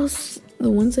what else? The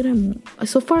ones that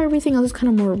so far everything else is kind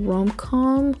of more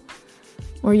rom-com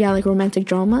or like romantic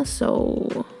drama.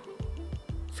 So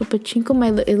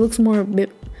pachinko, it looks more a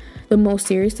bit the most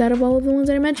serious out of all of the ones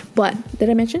that I mentioned. But did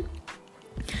I mention?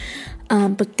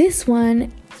 But this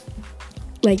one,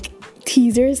 like,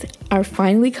 teasers are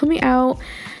finally coming out.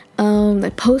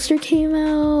 The poster came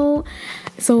out.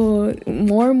 So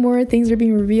more and more things are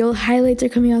being revealed. Highlights are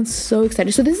coming out. I'm so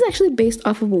excited. So this is actually based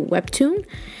off of a webtoon.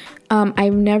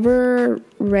 I've never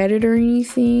read it or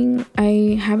anything.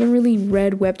 I haven't really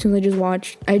read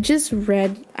webtoons.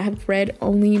 I have read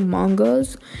only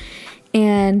mangas.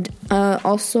 And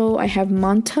also I have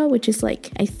Manta, which is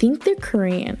like, I think they're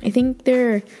Korean. I think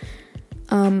they're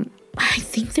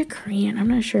Korean. I'm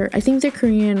not sure. I think they're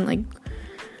Korean, like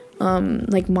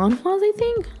manhwas, I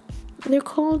think they're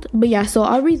called. But yeah, so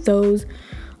I'll read those.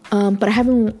 But I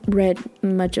haven't read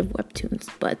much of webtoons.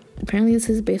 But apparently this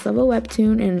is based off a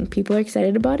webtoon and people are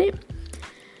excited about it.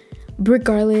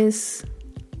 Regardless,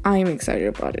 I'm excited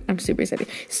about it. I'm super excited.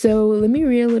 So let me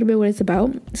read a little bit what it's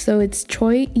about. So it's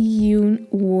Choi Yoon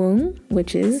Woon,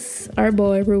 which is our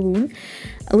boy Rowoon,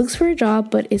 looks for a job,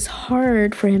 but it's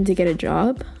hard for him to get a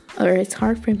job, or it's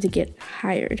hard for him to get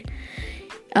hired.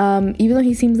 Even though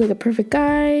he seems like a perfect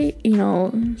guy,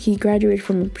 he graduated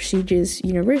from a prestigious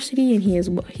university and he has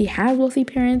wealthy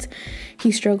parents,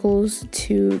 he struggles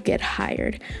to get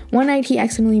hired. One night he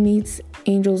accidentally meets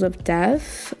Angels of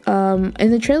Death.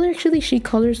 In the trailer, actually, she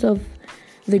calls herself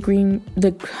the Grim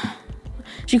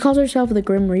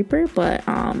Reaper, but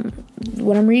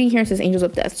what I'm reading here says Angels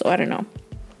of Death, so I don't know.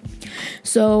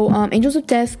 So Angels of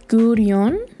Death,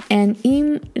 Guryeon and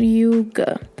Im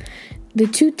Ryuga. The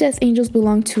two Death Angels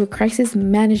belong to a crisis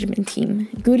management team.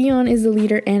 Guryeon is the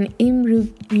leader and Im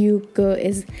Ryuga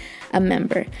is a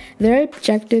member. Their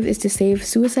objective is to save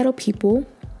suicidal people.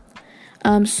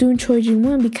 Soon Choi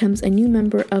Jin-won becomes a new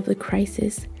member of the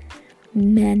crisis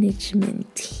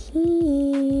management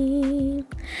team.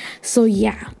 So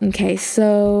yeah, okay,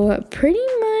 so pretty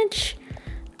much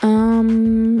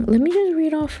let me just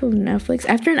read off of Netflix.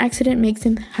 After an accident makes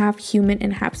him half human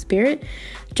and half spirit,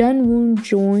 Jun Woon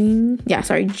joins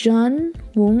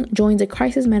a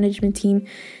crisis management team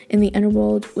in the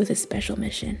underworld with a special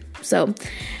mission. So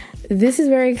this is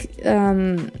very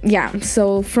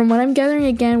so from what I'm gathering,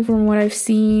 again, from what I've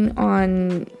seen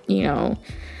on the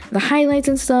highlights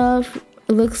and stuff,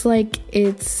 it looks like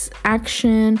it's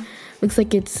action, looks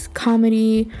like it's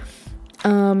comedy,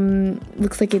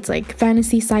 looks like it's like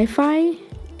fantasy sci-fi,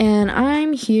 and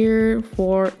I'm here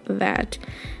for that.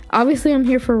 Obviously I'm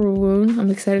here for Rowoon.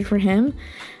 I'm excited for him,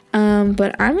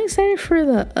 but I'm excited for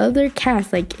the other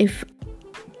cast. Like, if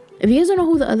you guys don't know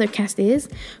who the other cast is,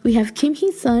 we have Kim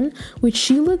Hee-sun, which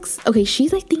she looks okay.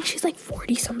 I think she's like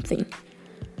 40 something.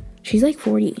 She's like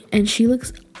 40 and she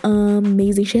looks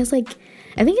amazing. She has like,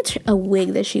 I think it's a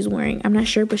wig that she's wearing. I'm not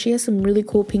sure, but she has some really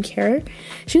cool pink hair.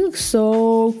 She looks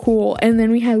so cool. And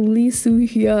then we have Lee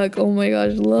Soo-hyuk. Oh my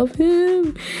gosh, love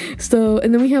him. So,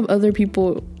 and then we have other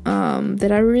people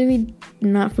that I'm really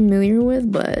not familiar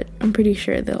with, but I'm pretty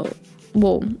sure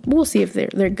we'll see if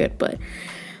they're good. But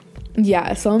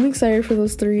yeah, so I'm excited for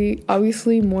those three.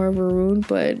 Obviously more of Rowoon,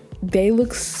 but they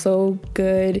look so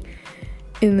good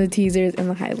in the teasers and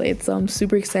the highlights. So I'm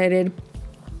super excited.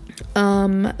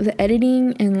 The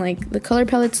editing and like the color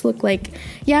palettes look like,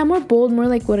 more bold, more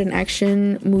like what an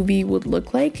action movie would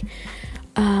look like.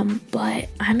 But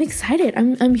I'm excited.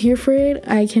 I'm here for it.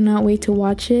 I cannot wait to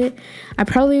watch it. I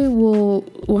probably will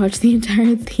watch the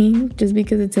entire thing just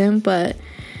because it's him, but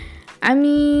I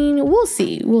mean, we'll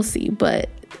see. But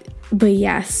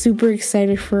yeah, super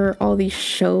excited for all these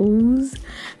shows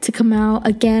to come out.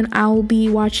 Again, I'll be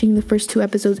watching the first 2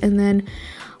 episodes, and then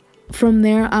from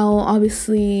there I'll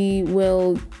obviously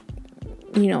will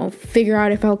figure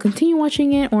out if I'll continue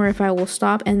watching it or if I will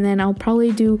stop, and then I'll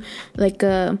probably do like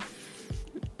a,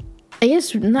 I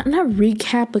guess not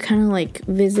recap, but kind of like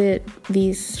visit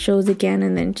these shows again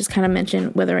and then just kind of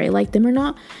mention whether I like them or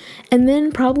not, and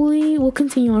then probably we'll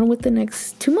continue on with the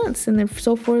next 2 months, and then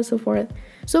so forth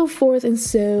and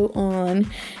so on,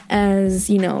 as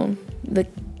the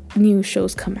new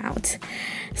shows come out.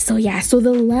 So yeah, so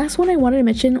the last one I wanted to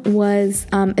mention was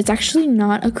it's actually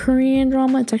not a Korean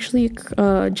drama, it's actually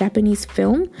a Japanese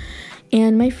film,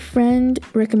 and my friend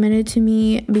recommended it to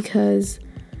me because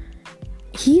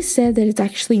he said that it's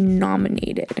actually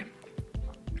nominated.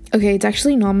 Okay, it's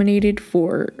actually nominated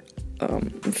for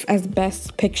as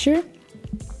best picture,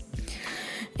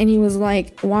 and he was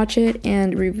like, watch it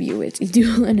and review it,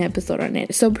 do an episode on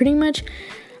it. So pretty much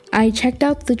I checked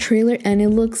out the trailer and it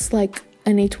looks like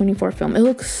an A24 film. It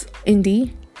looks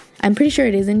indie. I'm pretty sure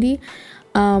it is indie.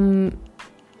 And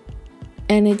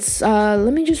it's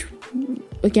let me just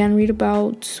again read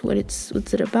about what's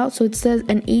it about. So it says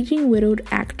an aging widowed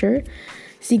actor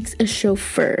seeks a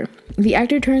chauffeur. The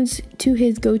actor turns to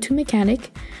his go-to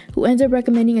mechanic, who ends up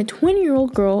recommending a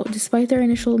 20-year-old girl. Despite their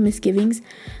initial misgivings,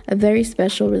 a very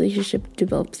special relationship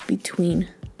develops between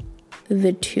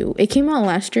the two. It came out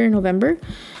last year in November.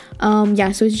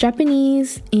 Yeah, so it's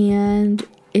Japanese and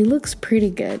it looks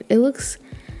pretty good. It looks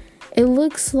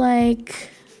like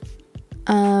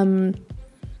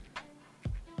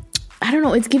I don't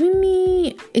know, it's giving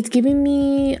me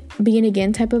Begin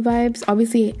Again type of vibes.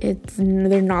 Obviously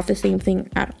they're not the same thing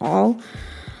at all,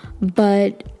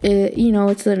 but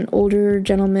it's an older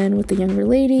gentleman with a younger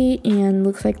lady and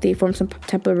looks like they form some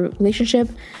type of relationship.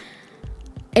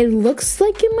 It looks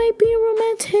like it might be a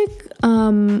romantic.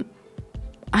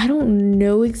 I don't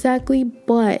know exactly,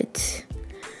 but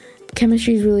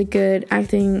chemistry is really good.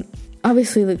 Acting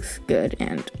obviously looks good,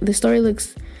 and the story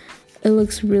looks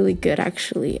really good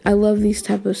actually. I love these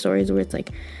type of stories where it's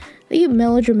like the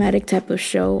melodramatic type of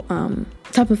show,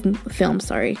 type of film,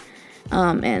 sorry.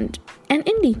 And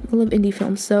indie. I love indie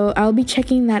films. So I'll be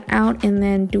checking that out and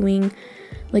then doing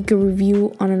like a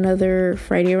review on another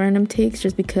Friday Random Takes,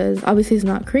 just because obviously it's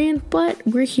not Korean, but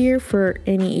we're here for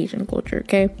any Asian culture,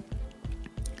 okay?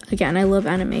 Again, I love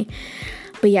anime.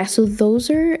 But yeah, so those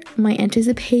are my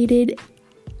anticipated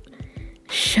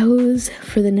shows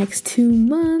for the next 2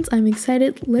 months. I'm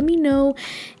excited. Let me know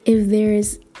if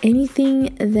there's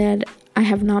anything that I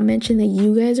have not mentioned that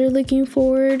you guys are looking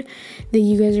forward, that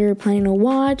you guys are planning to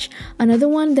watch. Another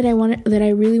one that I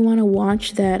really want to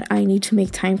watch that I need to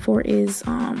make time for is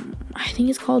I think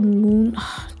it's called Moonshine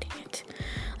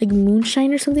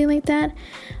or something like that.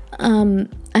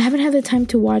 I haven't had the time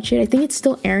to watch it. I think it's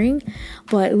still airing,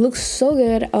 but it looks so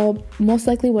good. I'll most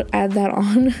likely would add that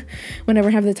on whenever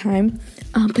I have the time.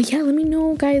 But yeah, let me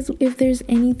know, guys, if there's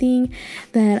anything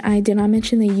that I did not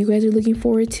mention that you guys are looking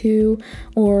forward to,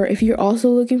 or if you're also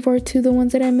looking forward to the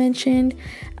ones that I mentioned.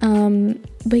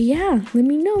 But yeah, let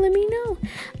me know.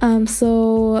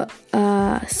 So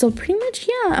pretty much,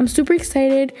 yeah, I'm super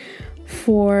excited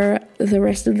for the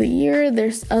rest of the year.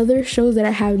 There's other shows that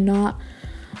I have not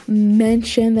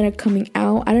mentioned that are coming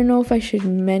out. I don't know if I should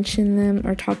mention them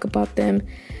or talk about them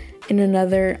in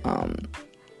another I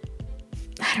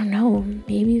don't know,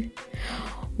 maybe.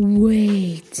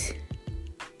 Wait,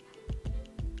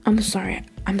 I'm sorry.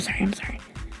 I'm so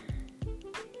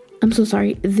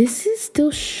sorry. This is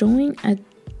still showing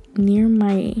near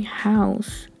my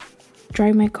house.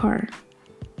 Drive My Car.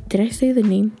 Did I say the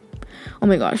name? Oh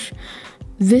my gosh,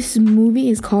 this movie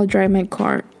is called Drive My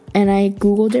Car, and I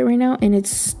googled it right now and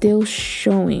it's still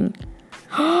showing.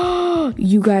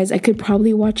 You guys, I could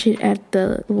probably watch it at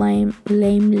the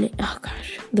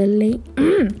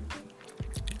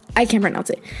I can't pronounce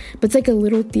it, but it's like a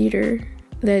little theater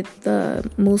that the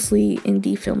mostly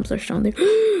indie films are shown there.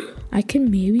 I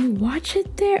can maybe watch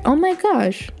it there. Oh my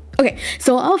gosh. Okay,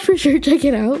 so I'll for sure check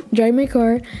it out. Drive My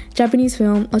Car, Japanese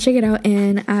film. I'll check it out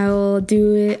and I'll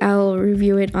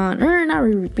review it on, or not,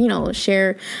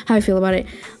 share how I feel about it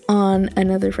on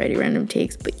another Friday Random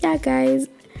Takes. But yeah, guys,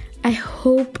 I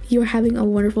hope you're having a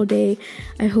wonderful day.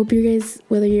 I hope you guys,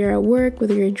 whether you're at work,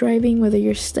 whether you're driving, whether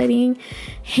you're studying,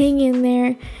 hang in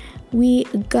there. We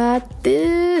got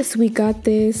this.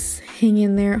 Hang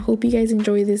in there. Hope you guys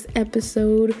enjoy this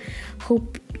episode.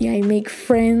 Hope I make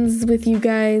friends with you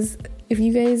guys. If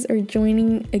you guys are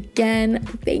joining again,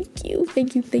 thank you.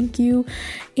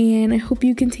 And I hope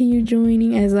you continue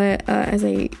joining as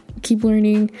I keep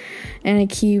learning and I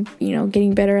keep,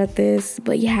 getting better at this.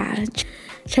 But yeah,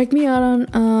 check me out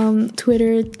on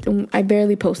Twitter. I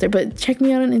barely post there, but check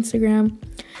me out on Instagram,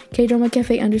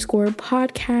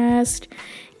 KDramaCafe_podcast.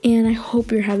 And I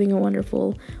hope you're having a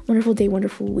wonderful, wonderful day,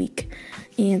 wonderful week.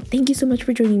 And thank you so much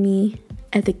for joining me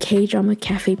at the K Drama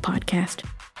Cafe podcast.